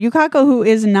Yukako, who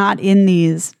is not in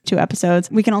these 2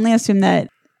 episodes, we can only assume that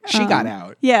She got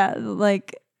out. Yeah,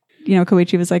 like,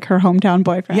 Koichi was like her hometown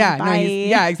boyfriend. Yeah, Bye.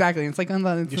 exactly. It's like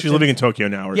she's living in Tokyo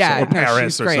now, or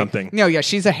Paris or something. No, yeah,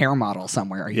 she's a hair model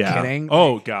somewhere. Are you kidding?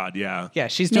 Oh God, yeah. Yeah,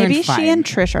 she's doing Maybe fine. she and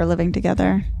Trish are living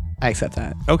together. I accept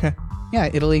that. Okay. Yeah,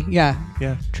 Italy. Yeah.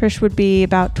 Trish would be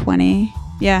about 20.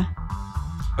 Yeah.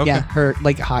 Okay. Yeah, her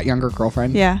like hot younger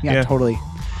girlfriend. Yeah. Yeah, totally.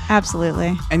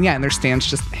 Absolutely. And yeah, and their stands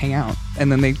just hang out,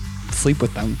 and then they sleep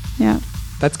with them. Yeah.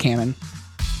 That's canon.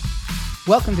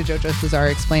 Welcome to JoJo's Bizarre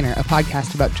Explainer, a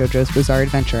podcast about JoJo's Bizarre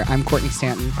Adventure. I'm Courtney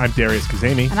Stanton. I'm Darius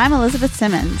Kazemi. And I'm Elizabeth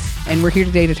Simmons. And we're here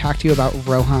today to talk to you about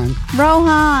Rohan.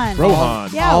 Rohan.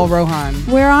 Yeah. All Rohan.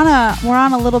 We're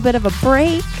on a little bit of a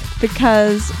break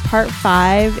because part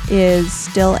 5 is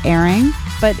still airing.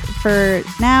 But for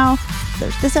now,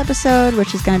 there's this episode,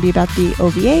 which is going to be about the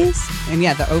OVAs. And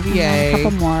yeah, the OVA. And a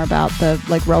couple more about the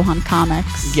Rohan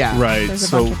comics. Yeah. Right.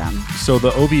 There's a bunch of them. So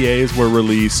the OVAs were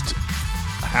released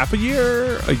a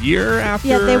year after?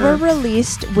 Yeah, they were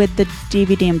released with the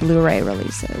DVD and Blu-ray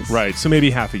releases. Right, so maybe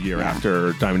half a year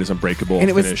after Diamond is Unbreakable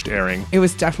finished airing. It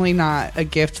was definitely not a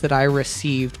gift that I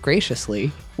received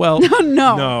graciously. Well,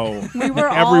 no. We were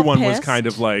all Everyone was pissed. kind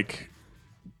of like,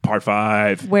 part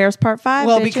 5. Where's part 5?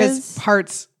 Well, bitches? because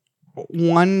parts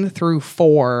 1 through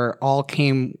 4 all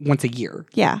came once a year.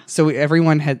 Yeah. So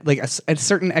everyone had like a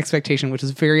certain expectation, which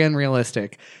is very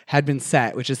unrealistic, had been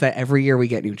set, which is that every year we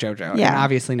get new JoJo. Yeah. And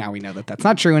obviously now we know that that's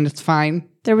not true, and it's fine.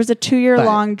 There was a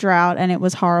 2-year-long drought, and it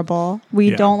was horrible.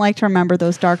 We don't like to remember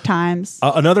those dark times.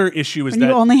 Another issue is when that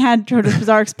you only had JoJo's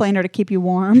Bizarre Explainer to keep you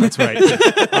warm. That's right.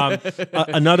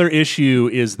 Another issue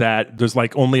is that there's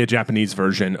like only a Japanese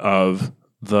version of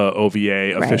the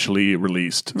OVA officially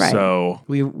released. Right. So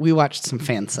We watched some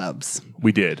fan subs.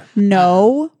 we did.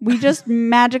 No, we just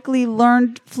magically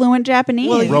learned fluent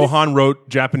Japanese. Rohan wrote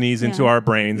Japanese into our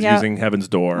brains Yeah. using Heaven's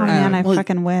Door. Oh man, I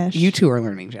fucking wish. You two are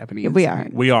learning Japanese. We are.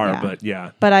 We are, Yeah. but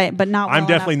yeah. But not. I'm well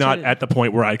definitely enough not to- at the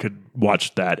point where I could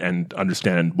watch that and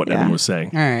understand what everyone was saying.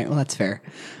 All right, well, that's fair.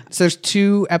 So there's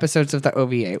 2 episodes of the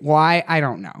OVA. Why? I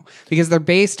don't know. Because they're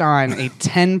based on a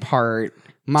 10-part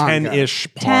manga.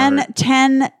 10-ish part.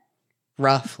 10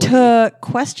 roughly. to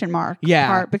question mark Yeah.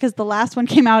 part, because the last one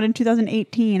came out in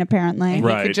 2018 apparently. And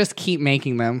Right. they could just keep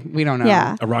making them. We don't know.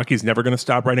 Yeah. Araki's never going to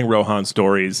stop writing Rohan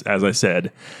stories, as I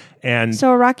said. And So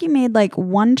Araki made like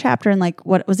one chapter in like,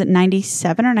 what was it,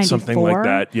 97 or 94? something like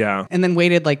that, yeah. And then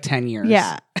waited like 10 years.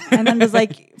 Yeah. And then was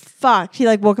like, fuck. He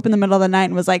like woke up in the middle of the night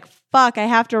and was like, fuck, I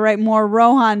have to write more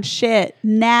Rohan shit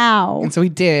now. And so he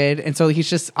did. And so he's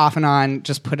just off and on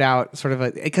just put out sort of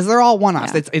a, because they're all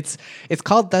one-offs. Yeah. It's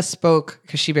called Thus Spoke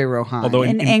Kashibe Rohan. Although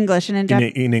in English and in in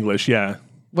Japanese. English, yeah.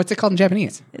 What's it called in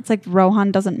Japanese? It's like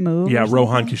Rohan doesn't move. Yeah, or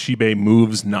Rohan Kashibe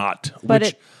moves not,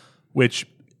 But which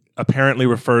apparently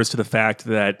refers to the fact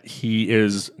that he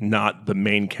is not the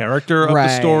main character of the Right.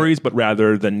 stories, but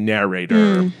rather the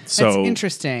narrator. So That's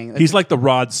interesting. He's like the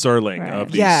Rod Serling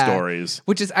of these Yeah. stories.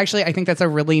 Which is actually, I think that's a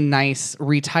really nice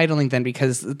retitling then,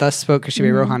 because Thus Spoke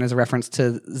Kashibe Rohan is a reference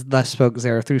to Thus Spoke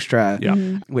Zarathustra, Yeah.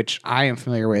 which I am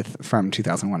familiar with from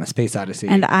 2001: A Space Odyssey.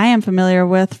 And I am familiar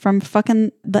with from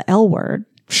fucking the L Word.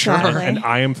 Sure. sadly. And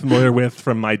I am familiar with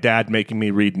from my dad making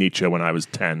me read Nietzsche when I was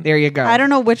 10. there you go. I don't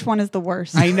know which one is the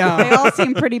worst. I know. They all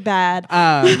seem pretty bad.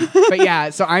 But yeah,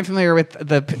 so I'm familiar with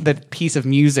the piece of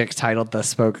music titled "Thus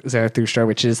Spoke Zarathustra,"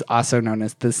 which is also known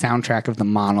as the soundtrack of the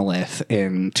Monolith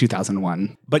in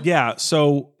 2001. But yeah,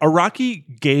 so Araki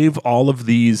gave all of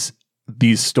these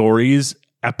stories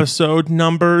episode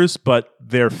numbers, but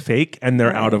they're fake and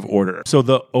they're out of order. So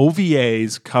the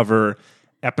OVAs cover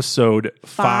episode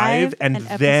 5 and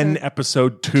then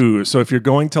episode 2. So if you're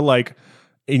going to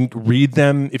read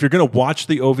them, if you're going to watch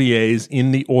the OVAs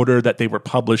in the order that they were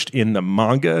published in the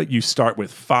manga, you start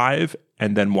with 5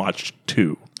 and then watch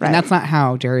 2. Right. And that's not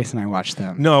how Darius and I watched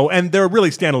them. No, and they're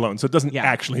really standalone, so it doesn't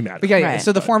actually matter. But yeah, Right.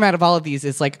 so the format of all of these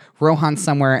is like Rohan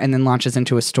somewhere and then launches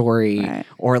into a story, Right.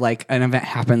 or like an event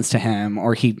happens to him,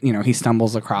 or he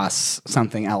stumbles across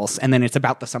something else, and then it's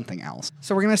about the something else.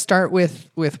 So we're gonna start with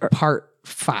part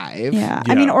 5. Yeah. Yeah.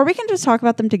 I mean, or we can just talk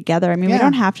about them together. I mean, we Yeah.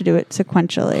 don't have to do it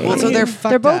sequentially. Well, so they're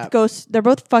fucked both up. ghosts. They're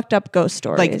both fucked up ghost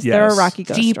stories. Like, they're yes. Iraqi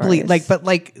ghost Deeply stories. but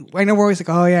I know we're always like,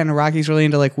 oh yeah, and Iraqi's really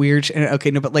into like weird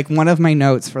but like one of my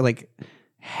notes for like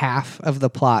half of the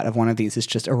plot of one of these is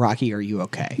just Iraqi, are you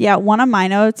okay? Yeah, one of my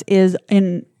notes is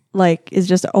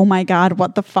just oh my god,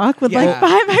 what the fuck, with Yeah.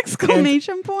 5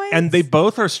 exclamation points. And they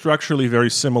both are structurally very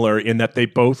similar in that they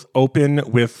both open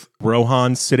with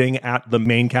Rohan sitting at the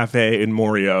main cafe in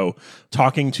Morio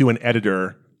talking to an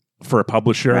editor for a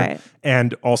publisher. Right.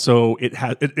 And also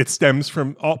it stems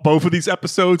from both of these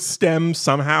episodes stem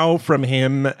somehow from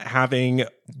him having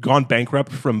gone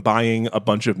bankrupt from buying a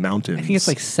bunch of mountains. I think it's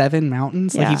like 7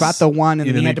 mountains. Like he Yes. bought the one and And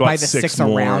then he then had he to buy bought the 6 6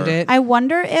 around more. it. I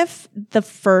wonder if the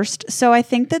first. So I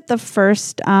think that the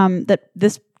first that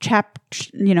this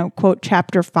quote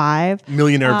chapter 5,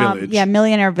 Millionaire Village. Yeah,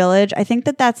 Millionaire Village. I think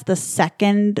that that's the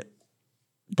second.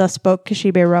 The Spoke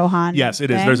Kishibe Rohan. Yes, it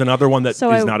is. thing. There's another one that is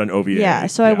So not an OVA. Yeah,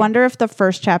 so I wonder if the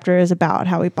first chapter is about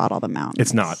how he bought all the mountains.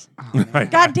 It's not.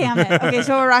 God damn it. Okay,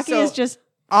 so Araki So- is just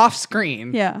Off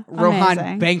screen, Yeah, Rohan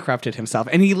amazing. bankrupted himself,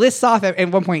 and he lists off at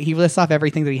one point. He lists off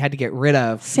everything that he had to get rid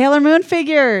of. Sailor Moon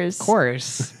figures. Of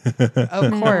course,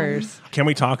 of course. Can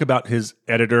we talk about his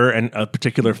editor and a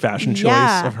particular fashion choice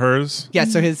Yeah. of hers? Yeah.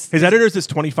 So his His editor is this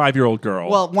 25-year-old girl.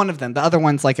 well, one of them. The other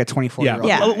one's like a 24-year-old.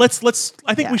 Yeah. Well, let's.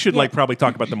 I think Yeah. we should Yeah. probably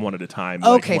talk about them one at a time. like,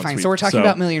 Okay, once fine. So we're talking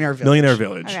about Millionaire Village. Millionaire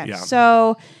Village. Okay, Yeah.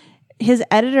 so his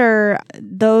editor,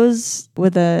 those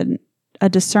with a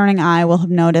discerning eye will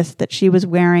have noticed that she was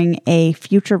wearing a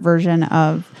future version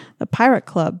of the Pirate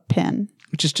Club pin.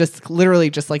 Which is just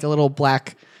literally just like a little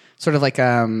black, sort of like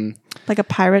Like a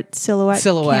pirate silhouette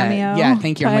cameo. Yeah,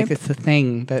 thank you. I'm like, type. it's the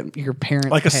thing that your parents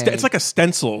Like pay. it's like a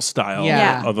stencil style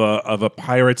Yeah. of a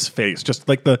pirate's face, just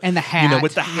like the And the hat,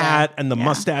 with the yeah. hat and the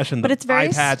mustache and But the it's very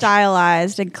eye patch.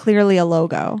 stylized and clearly a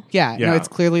logo. Yeah, no, Yeah. it's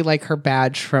clearly like her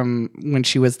badge from when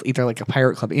she was either like a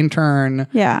Pirate Club intern,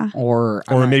 Yeah. or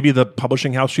Or maybe the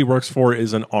publishing house she works for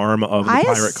is an arm of the I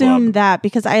Pirate assumed Club. that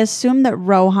because I assumed that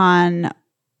Rohan,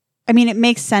 I mean, it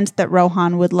makes sense that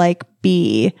Rohan would like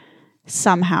be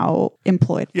somehow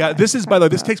employed. Yeah, this is, by the way,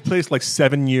 this takes place like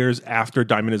 7 years after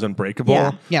Diamond is Unbreakable.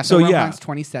 Yeah. yeah. So yeah. Rohan's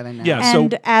 27 now. Yeah.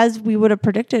 And So- as we would have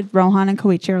predicted, Rohan and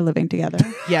Koichi are living together.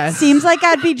 Yes. Seems like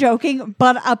I'd be joking,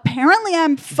 but apparently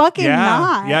I'm fucking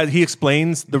not. Yeah, he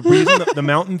explains the reason that the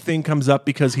mountain thing comes up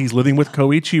because he's living with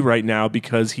Koichi right now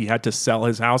because he had to sell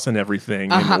his house and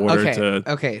everything in order okay.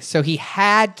 to. Okay. So he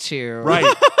had to Right.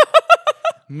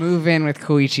 move in with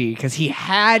Koichi because he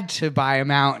had to buy a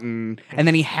mountain and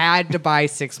then he had to buy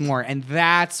 6 more. And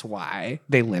that's why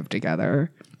they live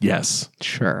together. Yes.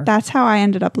 Sure. That's how I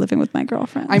ended up living with my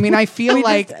girlfriend. I mean, I feel We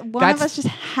like just- one that's of us just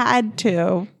had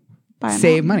to buy a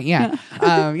save mountain. money.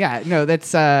 Yeah. Yeah. No,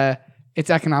 that's it's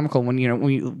economical when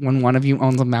when one of you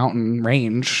owns a mountain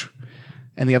range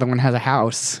and the other one has a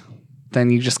house, then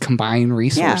you just combine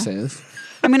resources.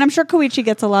 I mean, I'm sure Koichi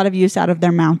gets a lot of use out of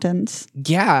their mountains.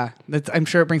 Yeah. I'm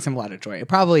sure it brings him a lot of joy.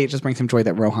 It just brings him joy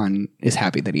that Rohan is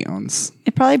happy that he owns.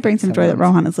 It probably brings him joy that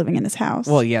Rohan is living in his house.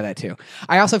 Well, yeah, that too.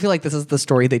 I also feel like this is the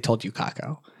story they told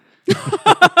Yukako.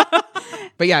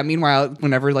 But yeah, meanwhile,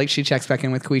 whenever like she checks back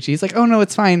in with Koichi, he's like, "Oh no,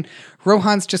 it's fine.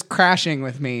 Rohan's just crashing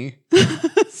with me."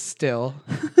 Still.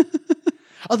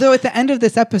 Although at the end of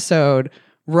this episode,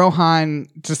 Rohan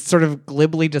just sort of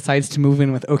glibly decides to move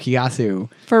in with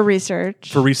Okuyasu, for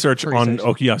research. For research on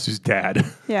Okuyasu's dad.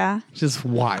 Yeah. which is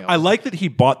wild. I like that he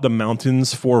bought the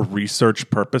mountains for research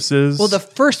purposes. Well, the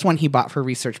first one he bought for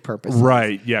research purposes.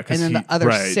 Right, yeah. And then the other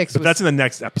 6 But was- that's in the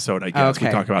next episode, I guess. Okay.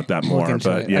 We talk about that We'll more. get into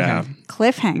But it. yeah. Okay.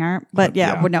 Cliffhanger. But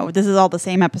yeah, Yeah. well, no, this is all the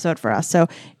same episode for us. So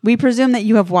we presume that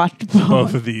you have watched both.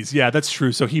 Both of these. Yeah, that's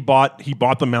true. So he bought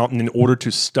the mountain in order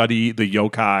to study the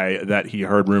yokai that he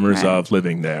heard rumors of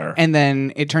living there. And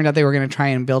then it turned out they were going to try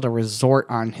and build a resort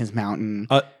on his mountain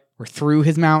or through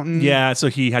his mountain. Yeah, so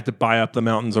he had to buy up the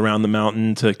mountains around the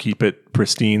mountain to keep it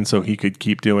pristine so he could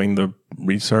keep doing the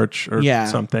research or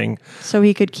something. So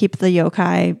he could keep the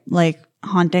yokai like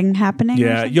haunting happening. or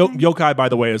Yeah, something? yokai, by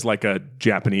the way, is like a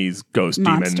Japanese ghost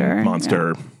demon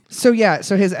monster. So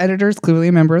his editor is clearly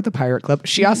a member of the Pirate Club.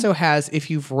 She also has,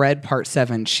 if you've read part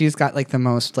 7, she's got like the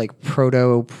most like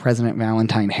proto President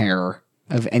Valentine hair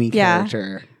of any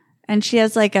character. And she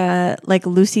has like a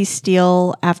Lucy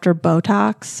Steele after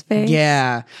Botox face.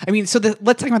 Yeah. I mean, so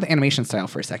let's talk about the animation style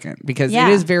for a second because Yeah.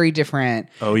 it is very different.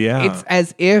 Oh, yeah. It's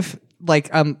as if like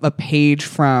a page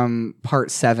from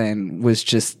part 7 was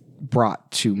just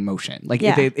brought to motion. Like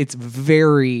Yeah. it's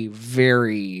very,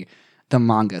 very the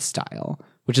manga style,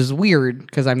 which is weird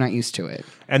because I'm not used to it.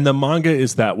 And the manga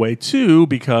is that way too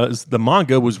because the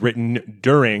manga was written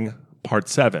during part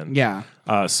 7. Yeah.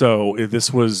 So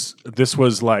this was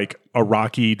like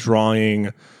Araki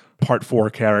drawing part 4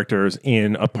 characters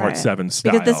in a part 7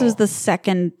 style. Because this was the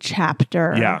second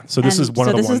chapter. Yeah, so this is one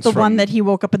of the this is ones the one from- that he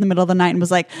woke up in the middle of the night and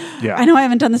was like, Yeah. I know I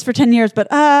haven't done this for 10 years, but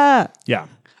Yeah.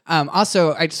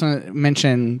 Also, I just want to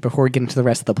mention before we get into the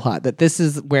rest of the plot that this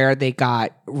is where they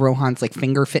got Rohan's like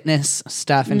finger fitness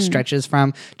stuff and stretches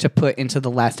from to put into the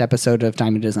last episode of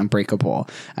Diamond is Unbreakable.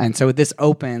 And so this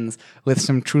opens with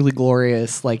some truly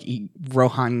glorious like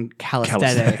Rohan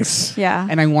calisthenics. Yeah.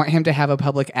 And I want him to have a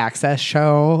public access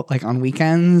show like on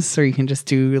weekends so you can just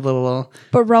do little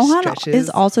But Rohan stretches. is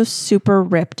also super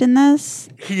ripped in this.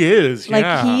 He is. Like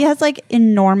yeah. he has like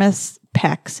enormous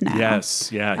pecs now.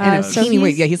 Yes. Yeah. He does. so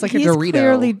he's like a Dorito.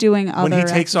 Clearly doing other when he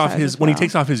takes off exercise his as when he well.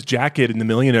 takes off his jacket in the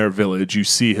Millionaire Village, you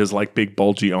see his like big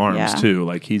bulgy arms Yeah. too.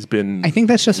 Like he's been. I think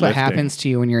that's just what lifting. happens to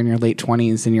you when you're in your late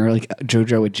 20s and you're like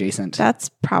JoJo adjacent. That's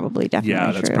probably definitely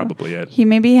Yeah, that's true. probably it.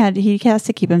 He has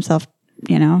to keep himself,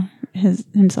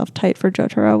 himself tight for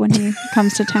Jotaro when he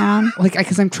comes to town. Like,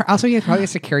 because also he probably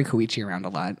has to carry Koichi around a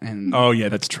lot, and Oh yeah,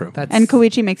 that's true. that's And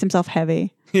Koichi makes himself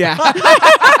heavy. yeah.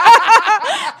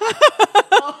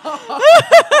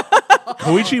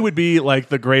 Koichi would be like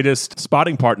the greatest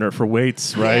spotting partner for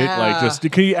weights, right? Yeah. Like, just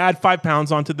can you add 5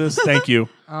 pounds onto this? Thank you.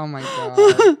 Oh my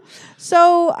god.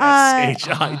 So,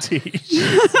 HIT.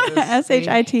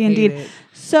 SHIT indeed. Hate it.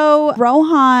 So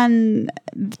Rohan,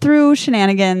 through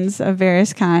shenanigans of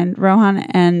various kind, Rohan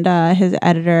and his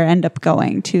editor end up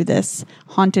going to this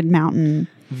haunted mountain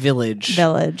Village.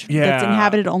 village that's Yeah.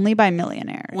 inhabited only by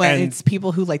millionaires. When And- it's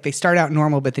people who like they start out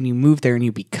normal, but then you move there and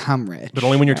you become rich. But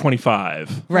only when you're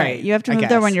 25. Right. You have to I move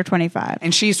there guess. when you're 25.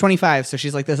 And she's 25, so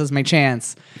she's like, "This is my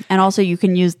chance." And also you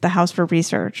can use the house for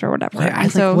research or whatever. Yeah, I And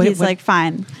was so like, what- he's what- like,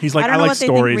 fine. He's like, don't I know like what they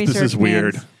think stories. This is research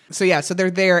weird. means. So yeah, so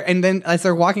they're there, and then as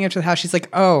they're walking up to the house, she's like,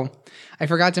 "Oh, I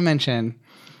forgot to mention."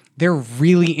 They're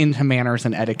really into manners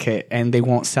and etiquette, and they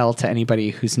won't sell to anybody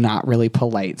who's not really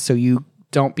polite. So you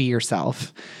don't be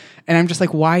yourself. And I'm just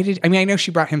like, why did I know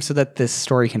she brought him so that this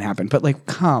story can happen, but like,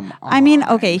 come on. I mean,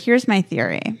 okay, here's my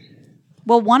theory.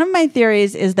 Well, one of my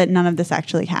theories is that none of this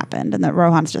actually happened and that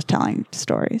Rohan's just telling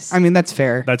stories. I mean, that's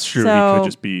fair. That's true. So- he could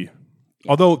just be.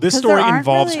 Although this 'Cause there story aren't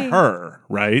involves really- her,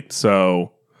 right?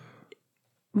 So.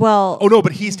 well, Oh no,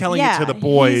 but he's telling yeah, it to the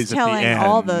boys he's at telling the end.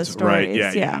 all those Right? stories,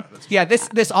 Yeah. yeah. Yeah,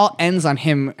 this all ends on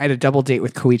him at a double date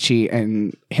with Koichi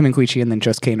and Koichi and then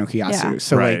Josuke no Kiyasu. Yeah.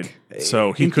 So right. like,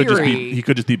 So he in could just be theory- he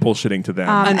could just be bullshitting to them.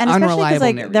 An and especially because unreliable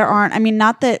like narrator. there aren't. I mean,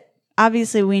 not that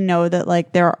obviously we know that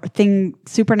like there are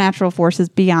supernatural forces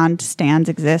beyond stands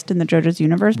exist in the JoJo's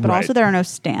universe, but Right. also there are no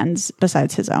stands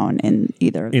besides his own in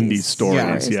either of in these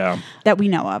stories, yeah. that we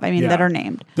know of. I mean, Yeah. that are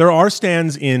named. There are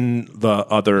stands in the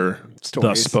other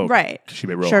Stories. the spoke Right.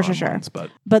 Kishibe Rohan Sure. ones,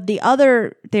 but But the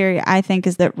other theory I think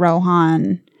is that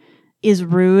Rohan is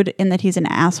rude in that he's an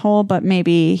asshole, but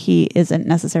maybe he isn't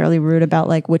necessarily rude about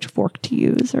like which fork to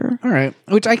use or all right,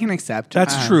 which I can accept.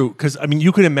 that's true because I mean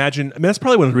you could imagine. I mean that's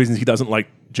probably one of the reasons he doesn't like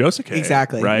Josuke.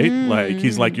 Exactly. right? Like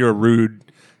he's like you're a rude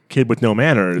kid with no You're a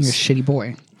manners, shitty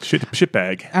boy.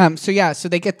 shitbag. So yeah, so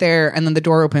they get there and then the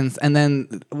door opens and then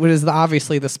what is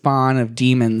obviously the spawn of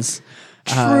demons.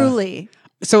 truly.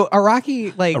 So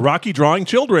Araki like Rocky drawing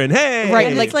children. Hey, Right,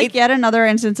 And like, it's like it- yet another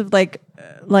instance of like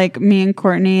me and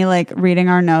Courtney like reading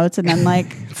our notes and then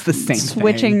like it's the same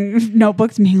switching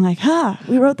notebooks and being like,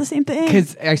 we wrote the same thing.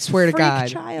 because I swear to Freak God,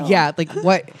 child. yeah, like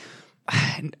what,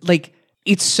 like.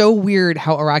 It's so weird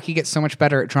how Araki gets so much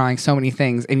better at drawing so many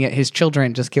things, and yet his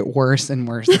children just get worse and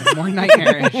worse and more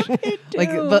nightmarish.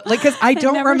 Like, because I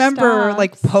don't never remember stops.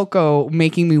 like Poco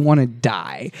making me want to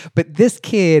die, but this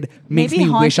kid makes Maybe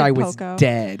me wish I Haunted was Poco.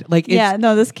 dead. Like, it's, yeah,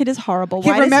 no, this kid is horrible.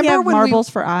 Yeah, Why does he have when marbles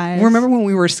for eyes? Remember when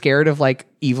we were scared of like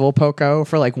evil Poco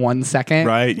for like 1 second?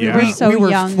 Right, We yeah. were so we were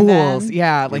young fools. then.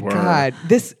 Yeah, like were. God,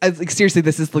 this like seriously,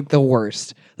 this is like the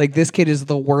worst. Like this kid is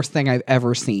the worst thing I've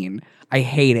ever seen. I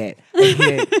hate it. I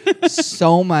hate it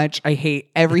so much. I hate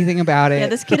everything about it. Yeah,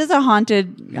 this kid is a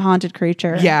haunted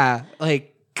creature. Yeah,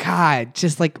 like God,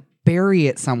 just like bury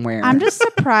it somewhere. I'm just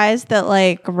surprised that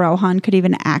like Rohan could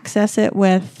even access it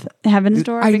with Heaven's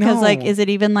Door I because like know. is it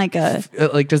even like a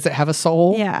like, does it have a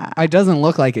soul? Yeah. it doesn't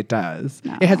look like it does.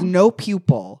 No. It has no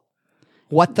pupil.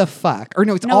 What the fuck? Or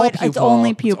no, it's all pupil. it's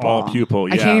only pupil. all pupil.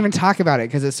 Yeah. I can't even talk about it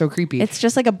because it's so creepy. It's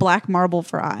just like a black marble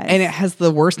for eyes. and it has the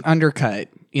worst undercut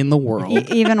in the world.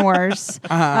 Even worse.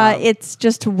 It's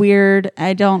just weird.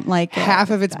 I don't like it. Half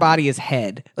of its body is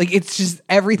head. Like it's just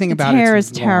everything about hair it's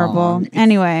is terrible. wrong.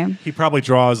 Anyway, He probably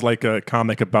draws like a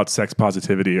comic about sex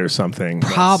positivity or something.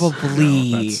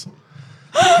 Probably. That's-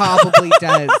 Probably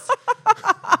does.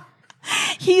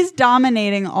 he's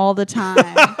dominating all the time.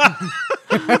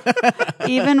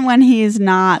 Even when he's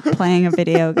not playing a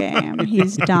video game,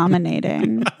 he's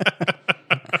dominating.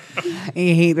 I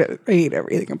hate it. I hate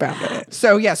everything about it.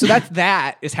 So yeah, so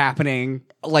that is happening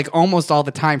like almost all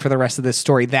the time for the rest of this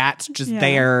story. That's just Yeah.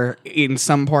 there in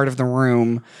some part of the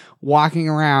room walking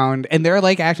around, and they're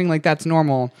like acting like that's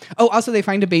normal. Oh, also they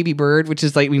find a baby bird, which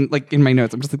is like in my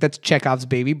notes, I'm just like, that's Chekhov's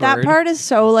baby bird. That part is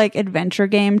so like adventure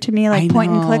game to me, like I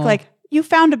point and click, know. like you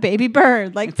found a baby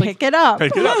bird, like pick it up.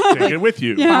 Pick it up, take it with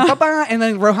you. Yeah. Ba, ba, ba, and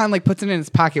then Rohan like puts it in his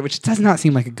pocket, which does not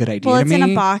seem like a good idea Well, to it's me.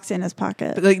 in a box in his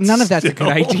pocket. But, like, none of that's a good Still.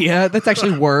 idea. That's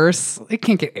actually worse. It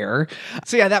can't get air.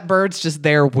 So yeah, that bird's just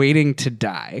there waiting to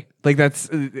die. Like that's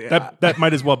That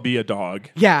might as well be a dog.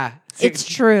 yeah. It's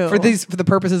true. For the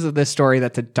purposes of this story.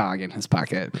 That's a dog in his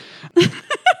pocket.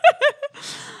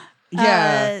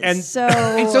 Yeah, and- and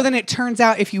so then it turns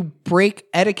out if you break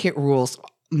etiquette rules,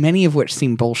 many of which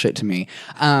seem bullshit to me.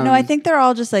 no, I think they're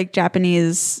all just like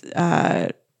Japanese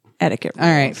etiquette rules.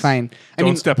 All right, fine. I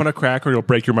Don't mean, step on a crack or you'll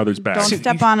break your mother's back. Don't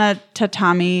step on a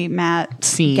tatami mat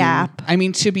scene. gap. I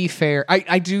mean, to be fair,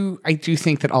 I do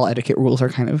think that all etiquette rules are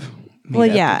kind of made Well,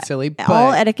 up yeah, and silly. But,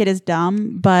 all etiquette is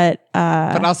dumb, but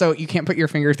but also you can't put your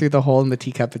finger through the hole in the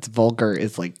teacup. It's vulgar.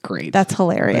 Is like great. that's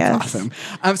hilarious. That's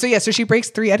awesome. So she breaks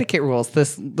 3 etiquette rules.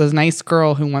 This nice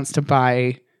girl who wants to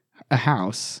buy a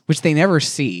house, which they never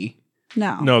see.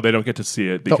 No, they don't get to see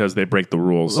it because they break the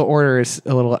rules. The order is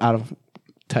a little out of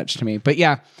touch to me, but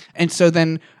yeah. And so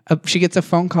then she gets a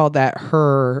phone call that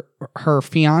her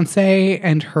fiance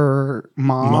and her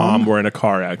Mom were in a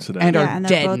car accident. and Yeah, are and they're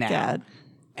dead both now. dead.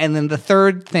 And then the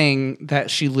third thing that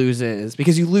she loses,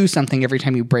 because you lose something every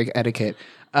time you break etiquette,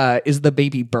 is the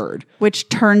baby bird. Which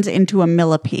turns into a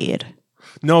millipede.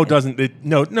 No, it doesn't.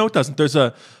 No, it doesn't.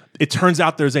 It turns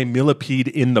out there's a millipede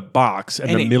in the box, and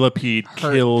And the it millipede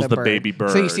hurt kills the bird. baby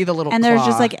bird. So you see the little And there's claw.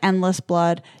 just like endless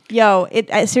blood. Yo,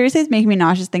 it seriously is making me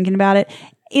nauseous thinking about it.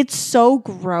 It's so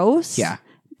gross. Yeah.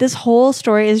 This whole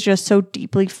story is just so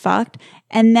deeply fucked.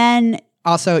 And then,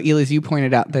 Also, Elise, you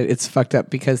pointed out that it's fucked up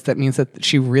because that means that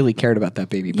she really cared about that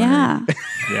baby bird. yeah.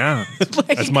 yeah,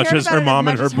 as She much cared as about her it mom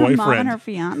as and her much as her mom and boyfriend. her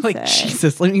fiance. Like,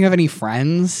 Jesus, don't you have any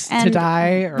friends to And-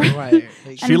 die or what?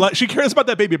 Like, She cares about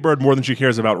that baby bird more than she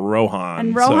cares about Rohan.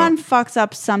 And Rohan fucks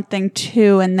up something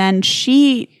too, and then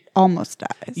she almost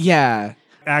dies. yeah.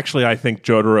 Actually, I think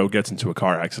Jotaro gets into a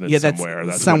car accident Yeah, that's somewhere.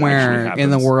 That's what somewhere actually in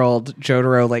the happens. world.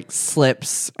 Jotaro like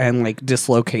slips and like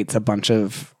dislocates a bunch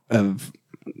of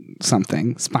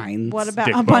something spines. What about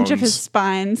Dick a bunch of bones. his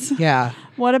spines? Yeah.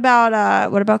 What about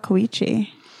Koichi?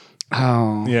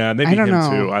 Oh. Yeah, maybe I don't him know.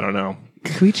 too. I don't know.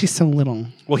 Koichi's so little.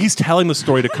 Well, he's telling the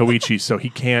story to Koichi, so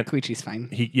he can't. Koichi's fine.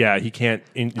 He can't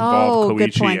involve Oh, Koichi.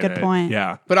 good point, in good it. point.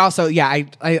 Yeah. But also, yeah,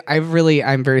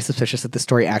 I'm very suspicious of the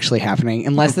story actually happening,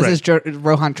 unless this Right. is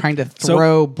Rohan trying to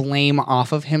throw blame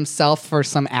off of himself for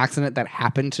some accident that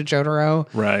happened to Jotaro,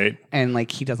 Right. and like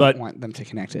he doesn't But- want them to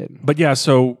connect it. But yeah,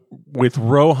 so with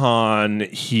Rohan,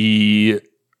 he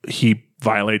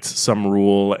violates some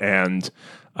rule, and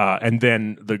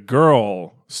then the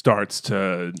girl starts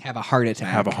to Have a heart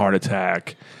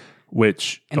attack.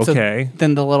 Which And so okay,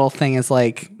 then the little thing is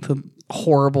like the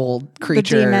horrible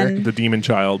creature demon. the demon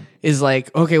child. is like,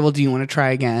 okay, well, do you want to try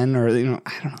again, or I don't know,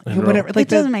 And whatever. It Like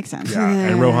doesn't make sense. Yeah,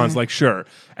 and Rohan's like, sure,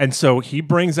 and so he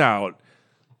brings out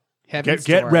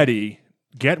get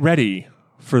ready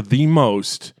for the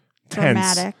most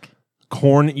tense Dramatic.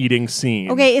 corn eating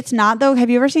scene. Okay, it's not though. Have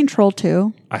you ever seen Troll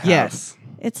 2? I have. Yes,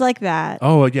 It's like that.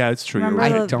 Oh yeah, it's true. Remember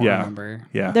You're I right. don't yeah. remember.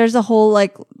 Yeah. There's a whole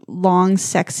like long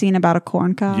sex scene about a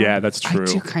corn cob. Yeah, that's true. I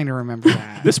do kind of remember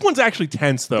that. This one's actually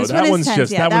tense though. This That one is one's tense,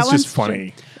 just yeah, that one's just one's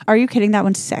funny. Are you kidding? That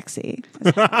one's sexy.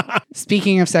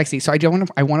 Speaking of sexy, so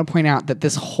I want to point out that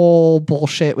this whole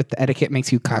bullshit with the etiquette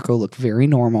makes Yukako look very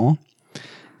normal,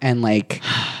 and like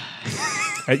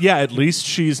Yeah, at least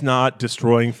she's not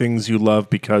destroying things you love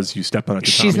because you step on a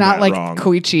tatami she's not mat like wrong.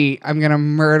 Koichi. I'm gonna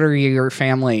murder your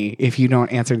family if you don't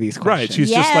answer these questions. Right, she's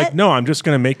just Yet. like, no, I'm just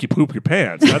going to make you poop your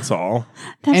pants. That's all.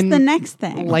 That's And the next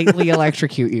thing. lightly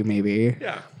electrocute you, maybe,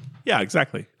 Yeah,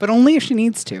 exactly. but only if she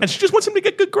needs to. And she just wants him to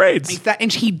get good grades.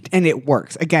 And it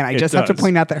works. Again, I It just have to does.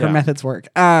 point out that her Yeah. methods work.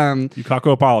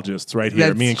 Yukako apologists right here,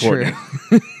 That's me and true.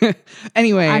 Courtney.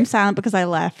 Anyway, I'm silent because I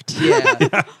left.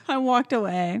 yeah. I walked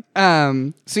away.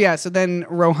 So then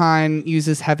Rohan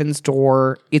uses Heaven's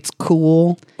Door. It's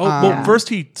cool. Oh, well, first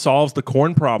he solves the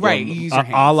corn problem. Right, you use your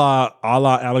hands. a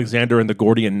la Alexander and the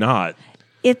Gordian knot.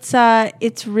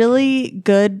 It's really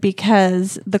good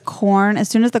because the corn, as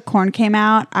soon as the corn came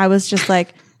out, I was just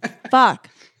like, fuck.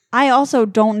 I also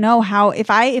don't know how if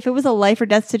it was a life or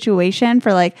death situation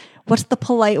for like what's the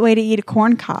polite way to eat a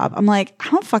corn cob? I'm like, I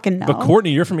don't fucking know. But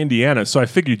Courtney, you're from Indiana, so I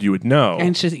figured you would know.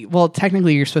 And she's, well,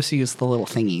 technically, you're supposed to use the little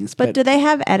thingies. But do they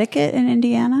have etiquette in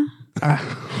Indiana?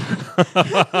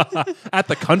 At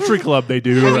the country club, they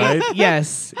do, right?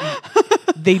 Yes,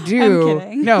 they do. I'm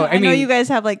kidding. No, I know mean, you guys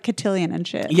have like cotillion and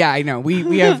shit. Yeah, I know.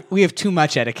 We have too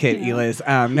much etiquette, Eliz.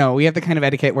 No, we have the kind of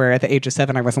etiquette where at the age of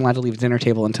 7, I wasn't allowed to leave the dinner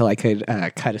table until I could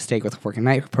cut a steak with a fork and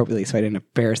knife appropriately, so I didn't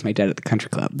embarrass my dad at the country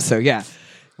club. So yeah,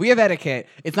 we have etiquette.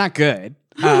 It's not good.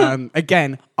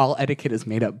 Again, all etiquette is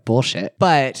made up bullshit.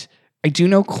 But I do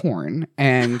know corn,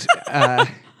 and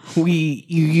you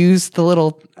use the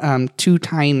little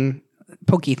 2-tine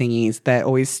pokey thingies that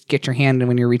always get your hand in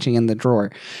when you're reaching in the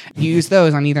drawer. You use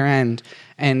those on either end.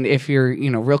 And if you're,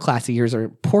 real classy, yours are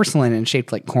porcelain and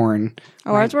shaped like corn.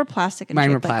 Oh, ours were plastic and Mine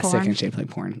shaped were plastic like corn. and shaped like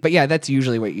corn. But yeah, that's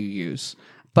usually what you use.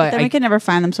 But Then we could never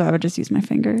find them, so I would just use my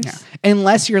fingers. yeah.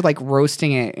 Unless you're like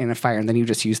roasting it in a fire, and then you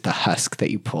just use the husk that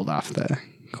you pulled off the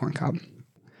corn cob.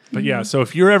 But yeah, so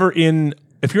if you're ever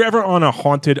on a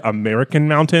haunted American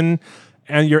mountain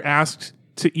and you're asked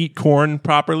to eat corn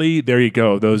properly, there you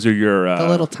go. Those are your The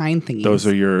little tine thingies. those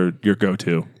are your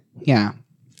go-to. Yeah.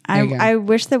 There you go. I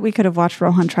wish that we could have watched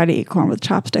Rohan try to eat corn with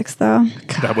chopsticks, though.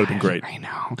 That would have been great. I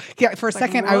know. Yeah, for a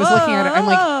second I was looking at it.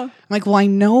 I'm like, well, I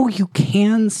know you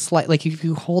can slice, like if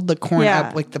you hold the corn Yeah,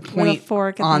 up, like the with a point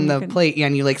fork, and on then the you could- plate,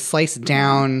 and you like slice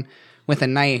down with a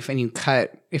knife and you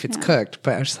cut if it's cooked.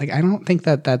 But I was just like, I don't think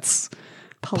that's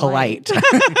polite.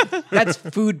 That's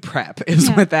food prep is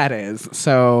what that is.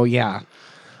 So yeah.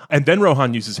 And then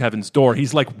Rohan uses Heaven's Door.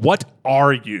 He's like, "What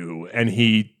are you?" And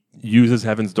he uses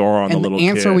Heaven's Door on And the little the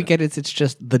answer kid. we get is it's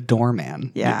just the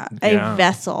doorman. Yeah, Yeah. a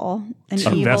vessel, an a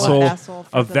evil vessel, for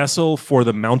a the- vessel for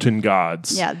the mountain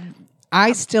gods. Yeah,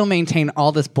 I still maintain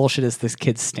all this bullshit is this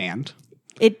kid's stand.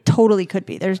 it totally could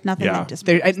be. There's nothing Yeah. that disputes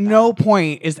There, at no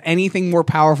point is anything more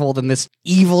powerful than this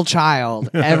evil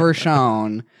child ever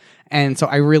shown. And so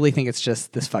I really think it's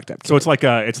just this fucked up kid. So it's like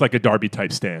a Darby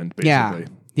type stand, basically.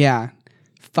 Yeah.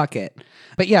 Fuck it.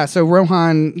 But yeah, so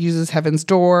Rohan uses Heaven's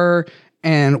Door.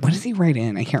 And what does he write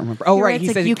in? I can't remember. Oh, You're right. It's He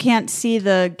like said you can't see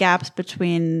the gaps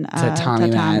between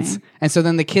tatami mats. And so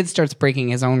then the kid starts breaking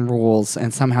his own rules.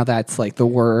 And somehow that's like the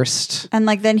worst. And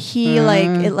like then he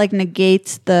it like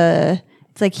negates the.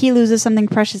 It's like he loses something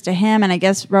precious to him, and I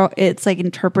guess it's like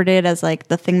interpreted as like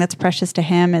the thing that's precious to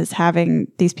him is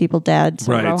having these people dead.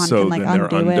 So Right. Rohan So can like then they're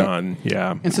undo it. undone.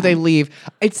 Yeah. And so they leave.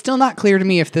 It's still not clear to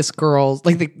me if this girl's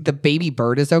like the baby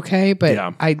bird is okay, but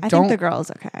Yeah. I I don't. think the girl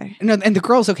is okay. No, and the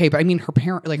girl's okay, but I mean her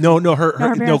parent like No, her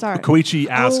parents are. Koichi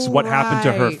asks Oh, what happened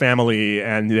to her right. family,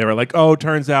 and they were like, "Oh,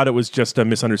 turns out it was just a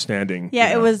misunderstanding." Yeah,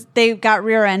 You it know? was. They got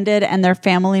rear-ended, and their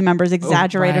family members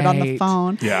exaggerated on the right.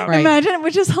 phone. Yeah. Right. Imagine,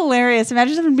 which is hilarious.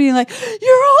 Imagine someone being like, "Your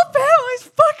whole family's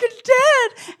fucking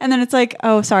dead," and then it's like,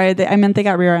 "Oh, sorry, I meant they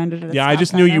got rear-ended." at a Yeah, I stop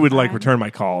just sign. knew you They're would like fine." return my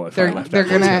call if I they're left they're that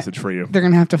voice gonna message for you. They're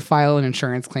gonna have to file an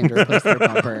insurance claim to replace their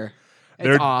bumper.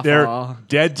 It's awful. They're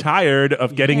dead tired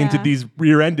of getting into Yeah. these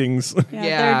rear endings. Yeah,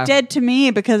 Yeah. they're dead to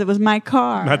me because it was my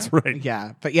car. That's right.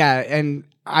 Yeah, but yeah, and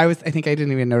I think I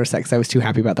didn't even notice that because I was too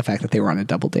happy about the fact that they were on a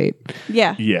double date.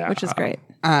 yeah, Yeah. which is great.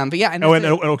 But yeah, Oh, and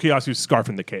Okuyasu's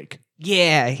scarfing the cake.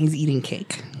 yeah, he's eating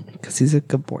cake because he's a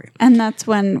good boy. And that's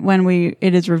when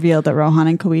it is revealed that Rohan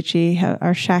and Koichi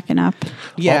are shacking up.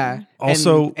 Yeah.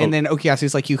 Also- and then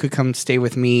Okuyasu's like, you could come stay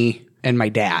with me and my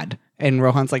dad, and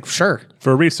Rohan's like, sure.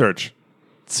 For research.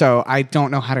 So I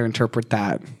don't know how to interpret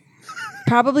that.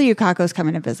 Probably Yukako's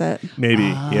coming to visit. Maybe.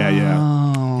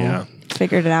 Yeah.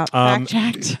 Figured it out. Fact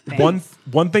checked.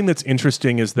 One thing that's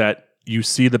interesting is that you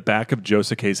see the back of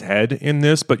Josuke's head in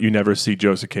this, but you never see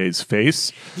Josuke's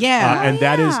face. Yeah. And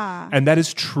that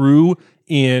is true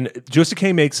in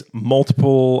Josuke makes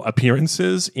multiple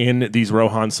appearances in these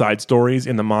Rohan side stories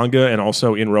in the manga, and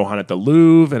also in Rohan at the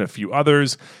Louvre and a few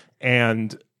others.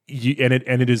 And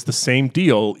it is the same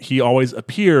deal. He always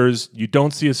appears. You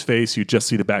don't see his face. You just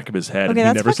see the back of his head, Okay, and he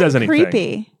that's never says fucking anything.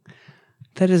 creepy.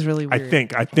 That is really I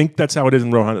weird. think that's how it is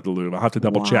in Rohan at the Louvre. I'll have to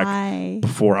double Why? check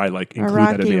before I include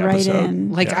that in Araki, the right episode.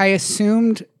 in. Like, I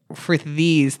assumed for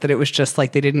these that it was just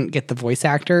like they didn't get the voice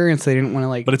actor, and so they didn't want to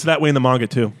like. But it's that way in the manga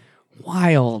too.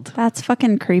 Wild. That's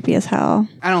fucking creepy as hell.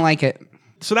 I don't like it.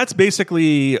 So that's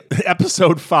basically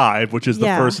episode 5, which is the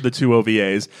Yeah. first of the 2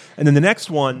 OVAs. And then the next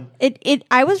one,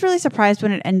 I was really surprised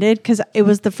when it ended because it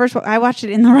was the first one. I watched it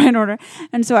in the right order,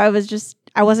 and so I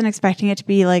wasn't expecting it to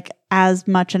be like as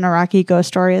much an Araki ghost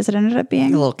story as it ended up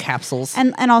being, Little capsules.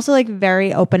 and also like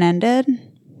very open ended.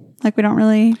 Like we don't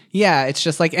really. Yeah, it's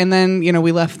just like, and then,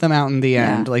 we left them out in the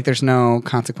end. Yeah. Like, there's no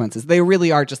consequences. They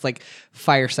really are just like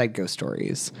fireside ghost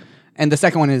stories. And the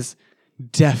second one is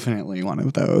definitely one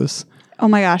of those. Oh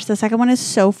my gosh, the second one is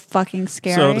so fucking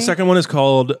scary. so the second one is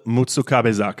called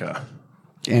Mutsukabezaka.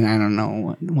 And I don't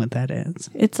know what that is.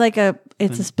 It's like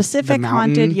it's a specific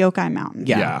mountain? haunted yokai mountain.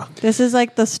 Yeah. This is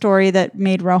like the story that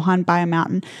made Rohan buy a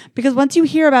mountain. Because once you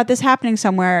hear about this happening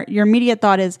somewhere, your immediate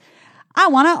thought is, I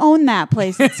want to own that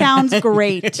place. It sounds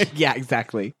great. Yeah,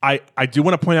 exactly. I do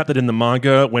want to point out that in the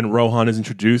manga, when Rohan is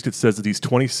introduced, it says that he's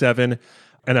 27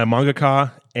 and a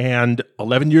mangaka and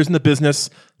 11 years in the business,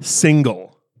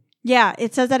 single. Yeah,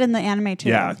 it says that in the anime too.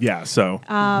 Yeah. So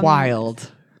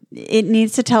Wild. It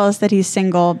needs to tell us that he's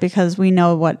single because we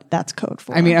know what that's code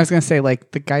for. I mean, I was going to say,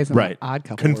 like, the guys in right, the Odd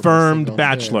Couple were confirmed single, too.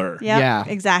 bachelor. Yep, yeah.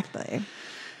 exactly.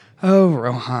 Oh,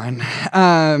 Rohan.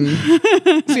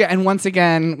 So yeah, and once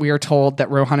again, we are told that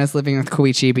Rohan is living with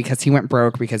Koichi because he went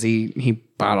broke because he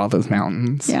bought all those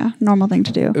mountains. Yeah, normal thing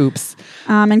to do. Oops.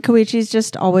 And Koichi's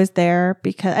just always there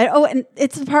because and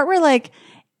it's the part where like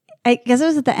I guess it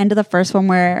was at the end of the first one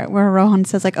where Rohan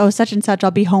says like, oh, such and such,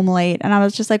 I'll be home late. And I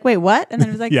was just like, wait, what? And then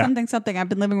it was like Yeah. something. I've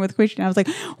been living with Koichi. And I was like,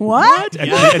 what? And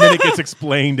then it gets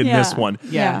explained in this one.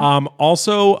 Yeah.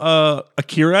 Also,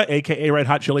 Akira, aka Red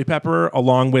Hot Chili Pepper,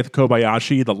 along with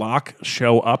Kobayashi, the Lock,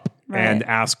 show up and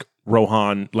ask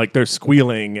Rohan, like they're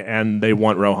squealing and they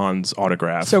want Rohan's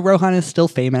autograph. So Rohan is still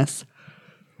famous.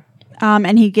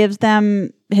 And he gives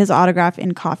them his autograph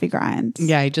in coffee grinds.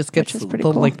 Yeah, he just gets Which is pretty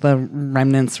the, cool. like the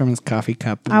remnants from his coffee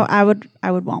cup. I would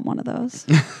want one of those.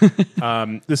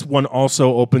 This one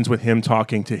also opens with him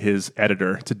talking to his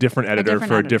editor. It's a different editor different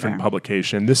for a editor. different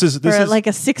publication. This is For like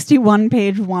a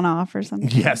 61-page one-off or something.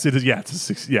 yes, it is. Yeah,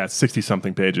 it's 60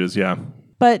 something pages. Yeah.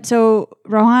 But so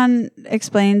Rohan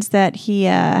explains that he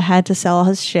had to sell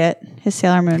his shit, his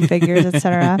Sailor Moon figures,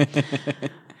 etc.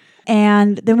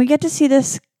 And then we get to see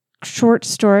this short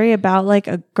story about like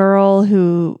a girl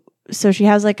so she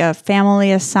has like a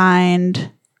family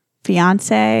assigned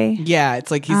fiance. Yeah,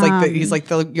 it's like he's like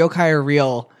the yokai are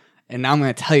real, and now I'm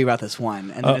going to tell you about this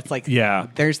one. And then it's like, Yeah,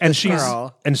 there's and this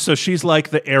girl. and so she's like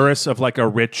the heiress of like a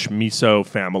rich miso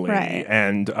family, Right.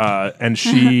 and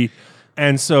she,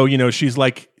 and so she's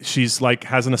like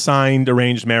has an assigned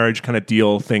arranged marriage kind of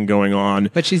deal thing going on,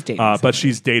 But she's dating but somebody.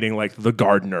 she's dating like the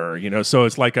gardener, so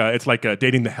it's like a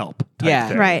dating the help, type Yeah,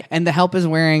 thing. Right. And the help is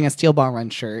wearing a Steel Ball Run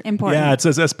shirt. Important. Yeah, it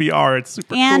says SBR. It's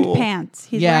super And cool. pants.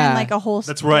 He's Yeah. wearing like a whole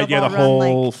That's right. Yeah, the Steel Ball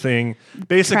Run, whole like, thing.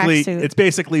 Basically, tracksuit. it's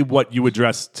basically what you would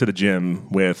dress to the gym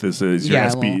with is your Yeah,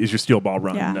 SB well, is your Steel Ball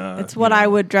Run. Yeah, it's what I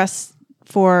would dress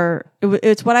for.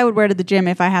 It's what I would wear to the gym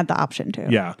if I had the option to.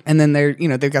 Yeah. And then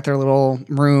they've got their little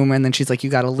room, and then she's like, "You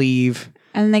got to leave."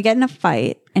 And then they get in a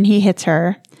fight, and he hits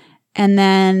her, and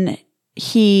then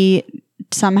he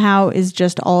somehow is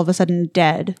just all of a sudden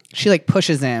dead. She like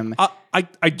pushes him.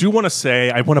 I do want to say,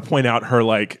 I want to point out her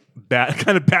like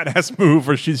kind of badass move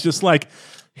where she's just like,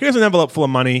 here's an envelope full of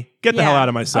money. Get the hell out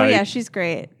of my sight. Oh yeah, she's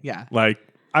great. Yeah. Like,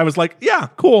 I was like, yeah,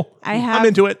 cool. I'm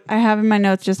into it. I have in my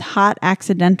notes just hot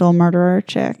accidental murderer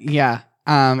chick. Yeah.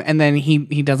 And then he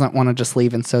doesn't want to just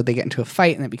leave, and so they get into a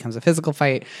fight, and it becomes a physical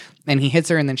fight. And he hits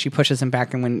her, and then she pushes him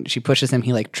back. And when she pushes him,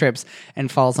 he like trips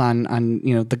and falls on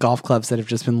the golf clubs that have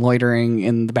just been loitering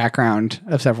in the background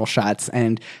of several shots.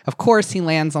 And of course, he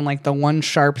lands on like the one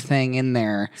sharp thing in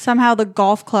there. Somehow the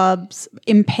golf clubs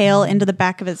impale into the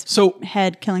back of his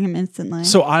head, killing him instantly.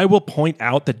 So I will point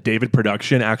out that David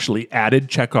Production actually added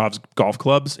Chekhov's golf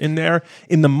clubs in there.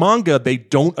 In the manga, they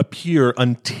don't appear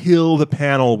until the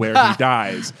panel where he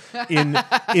dies. In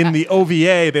the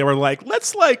OVA, they were like,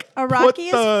 let's like put Araki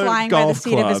is the flying by the golf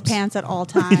seat of his clubs. pants at all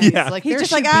times. Yeah. Like, He's there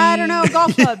just like, should I be- don't know,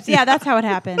 golf clubs. Yeah, that's how it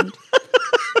happened.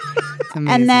 It's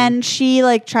amazing. And then she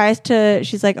like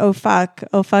she's like, oh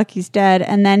fuck, he's dead.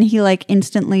 And then he like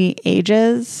instantly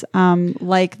ages,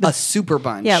 like a super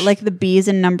bunch. yeah, like the bees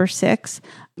in number 6.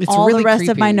 It's all really the rest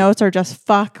of my creepy. notes are just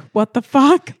fuck. What the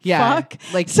fuck? Yeah, fuck.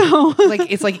 like so.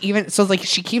 like it's like even so like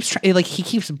she keeps like he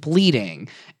keeps bleeding,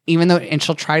 even though and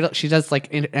she does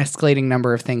like an escalating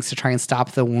number of things to try and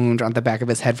stop the wound on the back of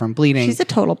his head from bleeding. She's a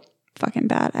total fucking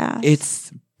badass.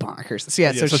 It's bonkers. So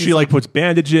yeah, So she's she like puts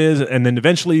bandages, and then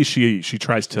eventually she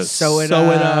tries to sew it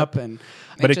up and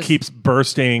but it just- keeps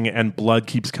bursting and blood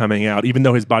keeps coming out, even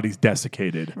though his body's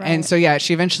desiccated. Right. And so yeah,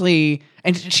 she eventually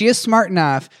and she is smart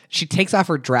enough. She takes off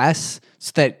her dress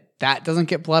so that doesn't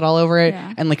get blood all over it,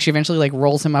 Yeah. and like she eventually like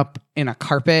rolls him up in a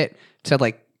carpet to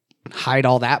like hide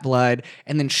all that blood,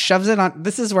 and then shoves it on.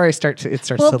 This is where it starts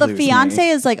to well, the lose fiance me.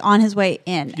 is like on his way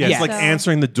in. Yeah, it's like So-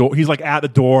 answering the door. He's like at the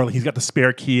door. He's got the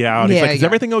spare key out. He's Yeah, like, "Is yeah.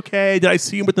 everything okay? Did I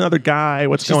see him with another guy?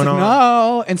 What's She's going like, on?"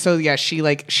 No, and so yeah,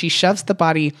 she shoves the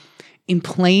body in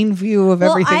plain view of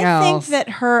everything I else. think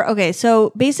that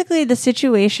so basically the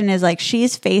situation is like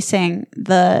she's facing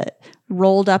the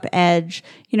rolled up edge.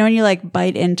 You know when you like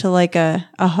bite into like a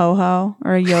ho-ho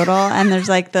or a yodel and there's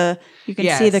like you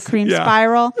can see the cream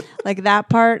spiral, like that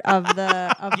part of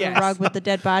the rug with the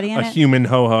dead body in it. A human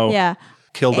ho-ho. Yeah.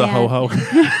 Killed a ho-ho.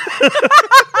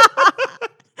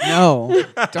 No,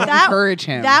 don't encourage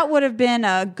him. That would have been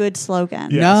a good slogan.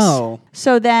 Yes. No.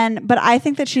 So then, but I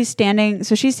think that she's standing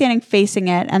facing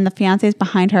it and the fiance is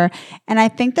behind her. And I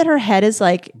think that her head is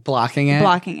like Blocking it.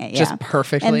 yeah. Just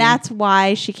perfectly. And that's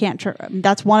why she can't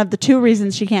that's one of the two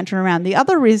reasons she can't turn around. The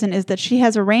other reason is that she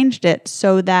has arranged it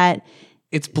so that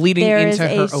it's bleeding there into is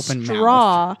her a open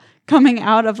straw mouth. coming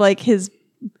out of like his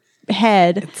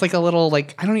head. It's like a little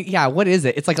like, what is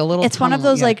it? It's like a little It's one of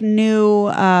tunnel, those like new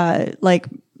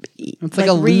it's like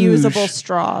a reusable luge.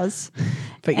 straws.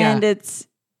 But yeah.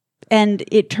 And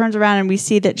it turns around and we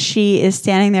see that she is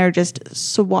standing there just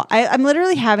I'm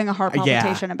literally having a heart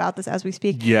palpitation about this as we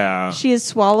speak. Yeah. She is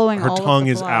swallowing Her all of tongue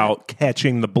the is blood. out,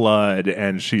 catching the blood,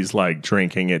 and she's like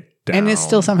drinking it down. And is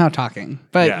still somehow talking.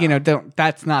 But, Yeah.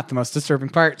 that's not the most disturbing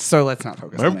part, so let's not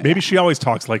focus Or on it. maybe she always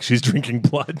talks like she's drinking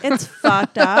blood. It's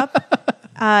fucked up.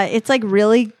 It's like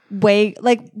really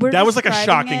That was like a describing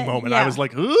shocking it. moment. Yeah. I was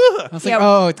like, ugh. I was Yeah.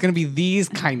 like, it's going to be these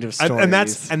kind of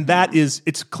stories. And that is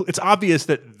it's obvious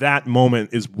that moment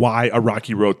is why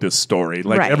Araki wrote this story.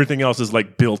 Like Right. everything else is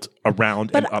like built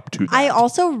around and up to that. I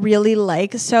also really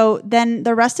like, so then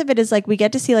the rest of it is like we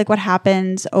get to see like what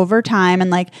happens over time and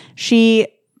like she,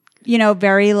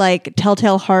 very like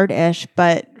Telltale Heart-ish,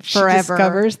 but forever. She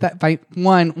discovers that by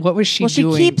what was she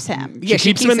doing? She keeps him. Yeah, She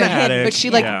keeps him in the attic. but she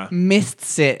Yeah.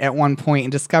 mists it at one point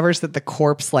and discovers that the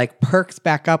corpse like perks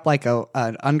back up like an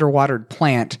underwatered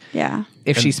plant. Yeah.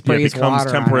 If she And, sprays becomes water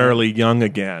on it. temporarily young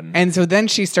again. And so then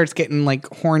she starts getting like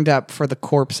horned up for the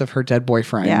corpse of her dead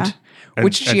boyfriend. Yeah.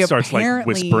 Which she starts like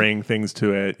apparently whispering things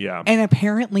to it. Yeah. and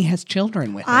apparently has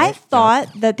children with I it. thought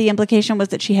that the implication was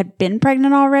that she had been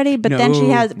pregnant already, but then she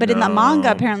has, but in the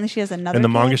manga, apparently she has another In the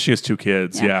kid. manga, she has 2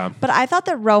 kids. Yeah. But I thought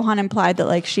that Rohan implied that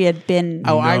like she had been.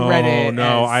 Oh, I read it.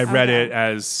 No, as- I read Okay. it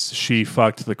as she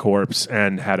fucked the corpse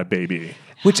and had a baby.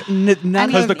 which none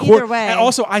mean, of The either way. And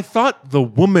also, I thought the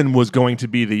woman was going to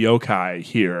be the yokai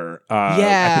here at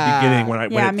the beginning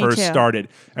when Yeah, it me first too. started,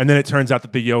 and then it turns out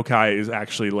that the yokai is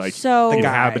actually like So-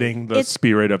 inhabiting the It's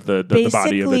spirit of the body of the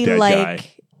basically dead guy.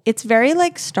 It's very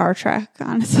like Star Trek,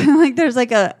 honestly. Like there's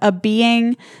like a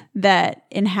being that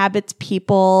inhabits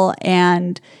people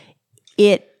and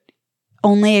it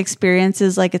only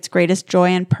experiences like its greatest joy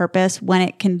and purpose when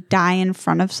it can die in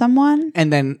front of someone.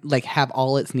 and then like have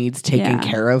all its needs taken Yeah.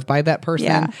 care of by that person.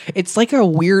 Yeah. It's like a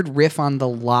weird riff on the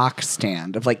lock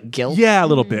stand of like guilt. Yeah, a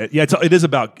little bit. Yeah,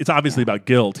 it's obviously about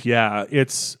guilt. Yeah,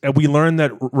 and we learned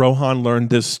that Rohan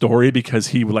learned this story because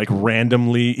he like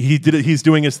randomly he's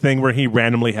doing his thing where he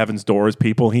randomly heavens doors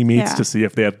people he meets Yeah. to see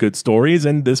if they have good stories,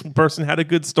 and this person had a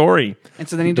good story. And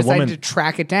so then he The decided woman- to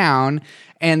track it down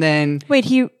and then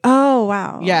Wait, oh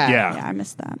wow. Yeah. Yeah. I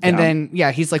missed that. and then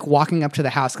he's like walking up to the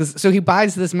house so he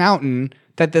buys this mountain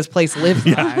that this place lives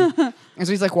on. And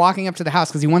so he's like walking up to the house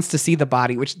because he wants to see the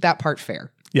body, which that part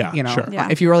fair. Yeah, sure. Yeah.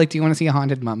 If you were like, do you want to see a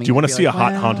haunted mummy? Do you want I'd to be see like, a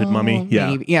hot haunted mummy?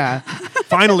 Yeah. maybe. Yeah.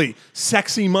 Finally,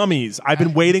 sexy mummies. I've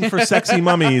been waiting for sexy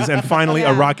mummies, and finally,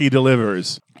 Araki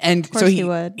delivers. And so course he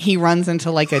would. he runs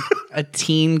into like a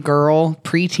teen girl,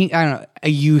 preteen, I don't know, a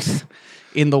youth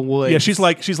in the woods. Yeah, she's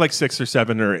like 6 or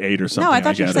 7 or 8 or something. No, I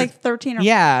thought she was guess. like 13 or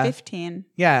Yeah. 15.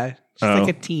 Yeah. She's Oh. like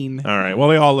a teen. All right. Well,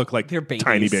 they all look like They're babies.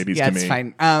 tiny babies yeah, to it's me.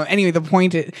 fine. Anyway, the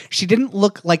point is, she didn't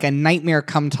look like a nightmare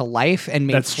come to life and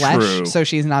made That's flesh, true. so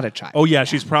she's not a child. Oh yeah,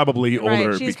 she's probably Right,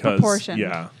 older she's because proportioned.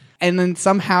 yeah. And then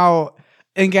somehow,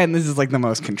 again, this is like the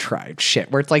most contrived shit,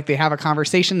 where it's like they have a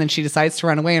conversation, then she decides to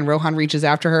run away, and Rohan reaches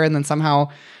after her, and then somehow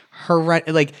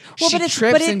she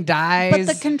trips and dies.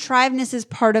 But the contrivedness is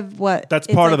part of what That's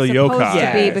it's, part of like, the supposed yokai.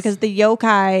 to be, Yes. because the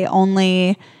yokai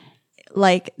only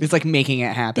like it's like making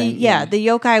it happen. the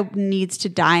yokai needs to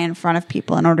die in front of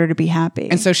people in order to be happy.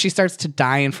 And so she starts to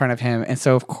die in front of him. And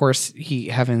so, of course, he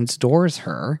heavens doors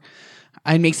her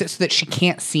and makes it so that she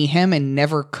can't see him and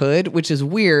never could, which is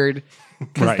weird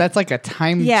because Right. that's like a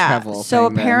time travel So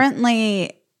thing then.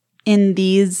 apparently in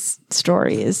these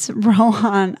stories,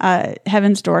 Rohan,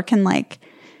 Heaven's Door can like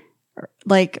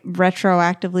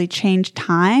retroactively change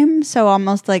time. So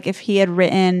almost like if he had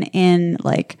written in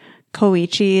like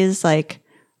Koichi's, like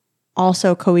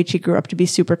also Koichi grew up to be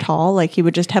super tall, like he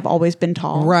would just have always been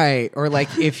tall. Right. Or like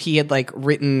if he had like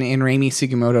written in Reimi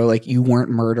Sugimoto, like you weren't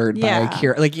murdered by Yeah.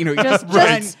 Akira. Like, Just-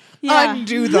 run, Yeah.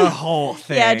 undo the whole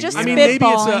thing. Yeah, just I mean, maybe it's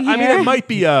spitballing here. it might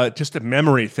be just a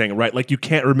memory thing, right? Like you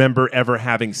can't remember ever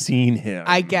having seen him.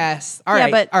 I guess. All Yeah,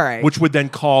 right. but- all right. which would then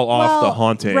call off the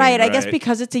haunting. Right. I guess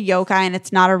because it's a yokai and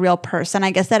it's not a real person,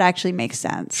 I guess that actually makes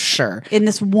sense. Sure. In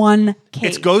this one case.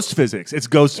 it's ghost physics. It's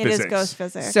ghost It physics. is ghost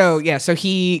physics. So yeah, so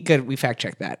good. We fact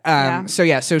checked that.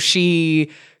 So she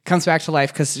comes back to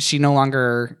life because she no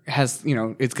longer has,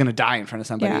 it's going to die in front of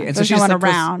somebody, Yeah, and so there's she no just one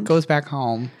like, around. goes back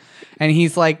home, and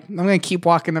he's like, "I'm going to keep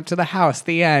walking up to the house."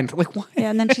 The end. Like what? Yeah,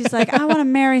 and then she's like, I want to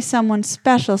marry someone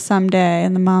special someday.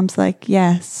 And the mom's like,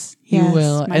 yes, You yes,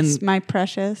 will. my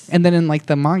precious. And then in like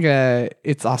the manga,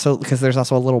 it's also because there's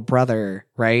also a little brother,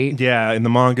 right? Yeah, in the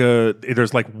manga,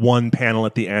 there's like one panel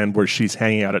at the end where she's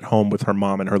hanging out at home with her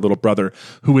mom and her little brother,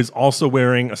 who is also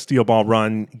wearing a Steel Ball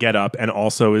Run getup and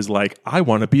also is like, I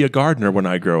want to be a gardener when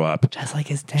I grow up. Just like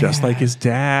his dad. Just like his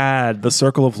dad, the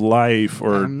circle of life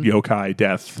or yokai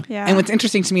death. Yeah. And what's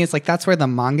interesting to me is like that's where the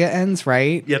manga ends,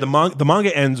 right? Yeah, the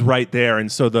manga ends right there.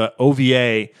 And so the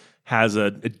OVA has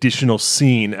an additional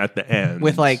scene at the end.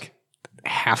 With like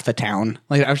half the town.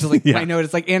 Like I was just like, Yeah. I know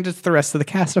it's like, and it's the rest of the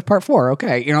cast of part 4.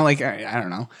 Okay. Like, I don't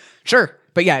know. Sure.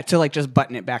 But yeah, to like just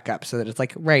button it back up so that it's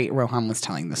like, right, Rohan was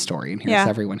telling the story and here's Yeah.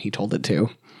 everyone he told it to.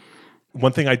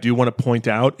 One thing I do want to point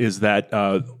out is that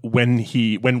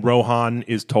when Rohan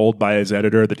is told by his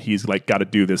editor that he's like got to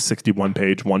do this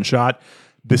 61-page one shot,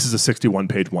 this is a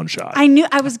 61-page one shot. I knew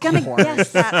I was gonna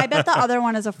guess that. I bet the other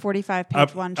one is a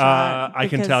 45-page one shot. I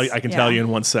can tell you. I can tell you in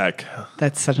one sec.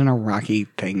 That's such an Iraqi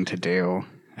thing to do.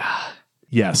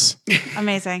 Yes.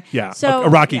 Amazing. Yeah. So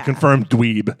Iraqi yeah. confirmed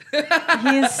dweeb.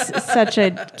 He's such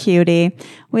a cutie.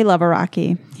 We love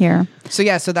Iraqi here. So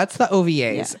yeah, so that's the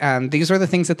OVAs. These were the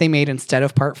things that they made instead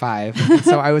of part 5. And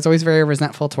so I was always very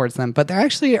resentful towards them, but they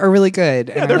actually are really good.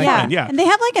 Yeah, they're fine. Yeah. And they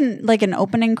have like an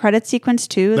opening credit sequence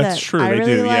too. That's that true. I They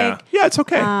really do. like. Yeah. Yeah. It's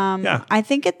okay. Yeah. I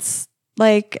think it's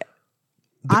like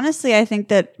honestly, I think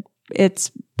that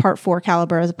it's part 4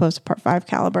 caliber as opposed to part 5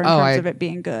 caliber in terms of it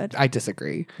being good. I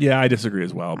disagree. Yeah. I disagree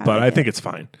as well, but I think it's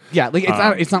fine. Yeah, like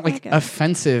it's not like like it.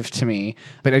 offensive to me,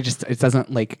 but it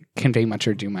doesn't like convey much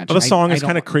or do much. Well, the And song I is don't-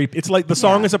 kind of creepy. It's like the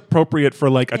song is appropriate for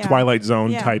like a Yeah. Twilight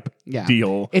Zone Yeah. type Yeah.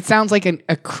 deal. It sounds like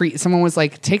someone was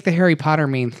like, take the Harry Potter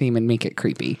main theme and make it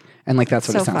creepy, and like that's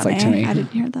what So it sounds funny. like to me. I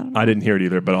didn't hear that. I didn't hear it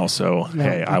either, but also,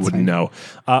 hey, I that's wouldn't fine. know.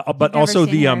 But never also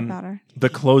seen the Harry Potter. the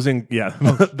closing,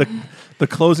 the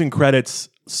closing credits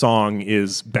song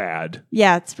is bad.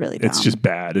 Yeah, it's really dumb. It's just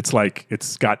bad. It's like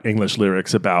it's got English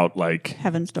lyrics about like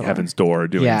Heaven's Door. Heaven's Door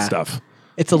doing Yeah. stuff.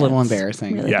 It's a little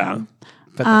embarrassing. really Yeah, dumb.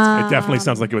 But that's it definitely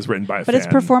sounds like it was written by a But fan. it's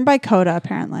performed by Coda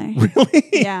apparently. Really?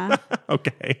 Yeah.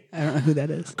 Okay. I don't know who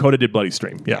that is. Coda did Bloody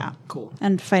Stream. Yeah. Yeah. Cool.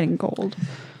 And Fighting Gold.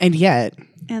 And yet,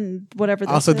 And whatever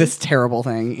this also is. this terrible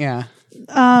thing. Yeah.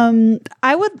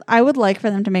 I would like for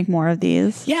them to make more of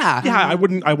these. Yeah. Yeah, I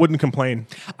wouldn't complain.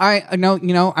 I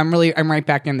no, I'm right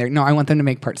back in there. No, I want them to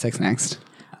make part 6 next.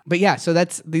 But yeah, so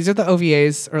these are the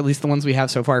OVAs, or at least the ones we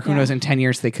have so far. Who knows? In 10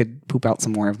 years, they could poop out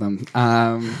some more of them.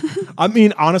 I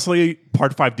mean, honestly,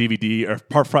 Part 5 DVD or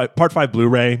Part 5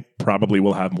 Blu-ray probably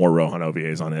will have more Rohan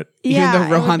OVAs on it. Yeah, even it though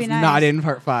would Rohan's be nice. not in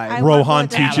part 5. I Rohan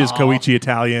would like teaches that. Koichi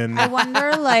Italian. I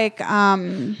wonder, like, I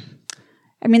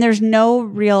mean, there's no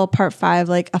real part 5,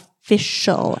 like,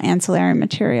 official ancillary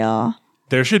material.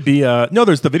 There should be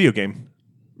there's the video game.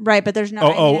 Right, but there's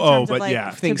no but yeah.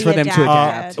 Things for them to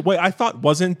adapt. Wait, I thought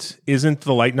isn't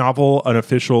the light novel an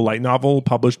official light novel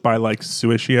published by like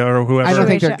Suishia or whoever? I don't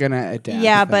think they're Suisha- gonna adapt.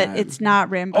 Yeah, but that. it's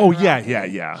not written by Oh Rocky.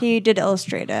 yeah. He did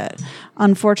illustrate it.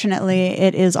 Unfortunately,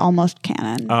 it is almost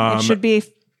canon. It should be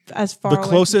as far the away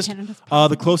closest from canon as possible.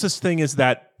 the closest thing is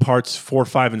that parts 4,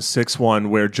 5, and 6 one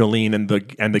where Jolene and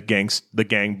the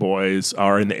gang boys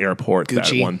are in the airport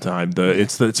Gucci. that one time.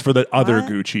 It's for the other What?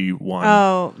 Gucci one.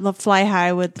 Oh, the Fly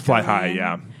High with Fly Jolene. High,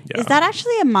 yeah. Is that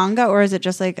actually a manga or is it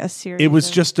just like a series? It was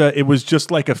of-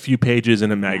 just like a few pages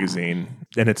in a magazine,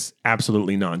 and it's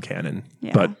absolutely non-canon.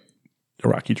 Yeah. But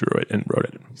Araki drew it and wrote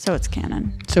it. so it's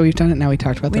canon. So we've done it now. We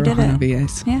talked about We the did Rohan it.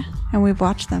 OVAs. Yeah, and we've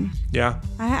watched them. Yeah,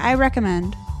 I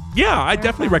recommend. yeah. I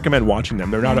definitely recommend watching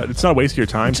them. They're not. It's not a waste of your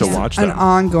time to watch An them.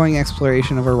 ongoing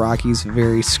exploration of Iraqi's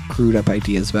very screwed up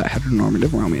ideas about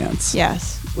heteronormative romance.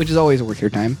 Yes. Which is always worth your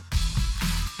time.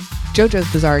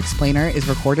 JoJo's Bizarre Explainer is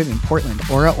recorded in Portland,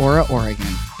 Ora, Oregon.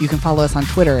 You can follow us on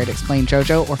Twitter at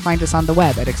ExplainJojo or find us on the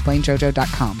web at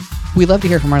explainjojo.com. We love to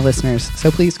hear from our listeners, so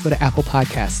please go to Apple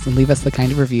Podcasts and leave us the kind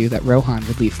of review that Rohan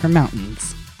would leave from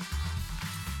mountains.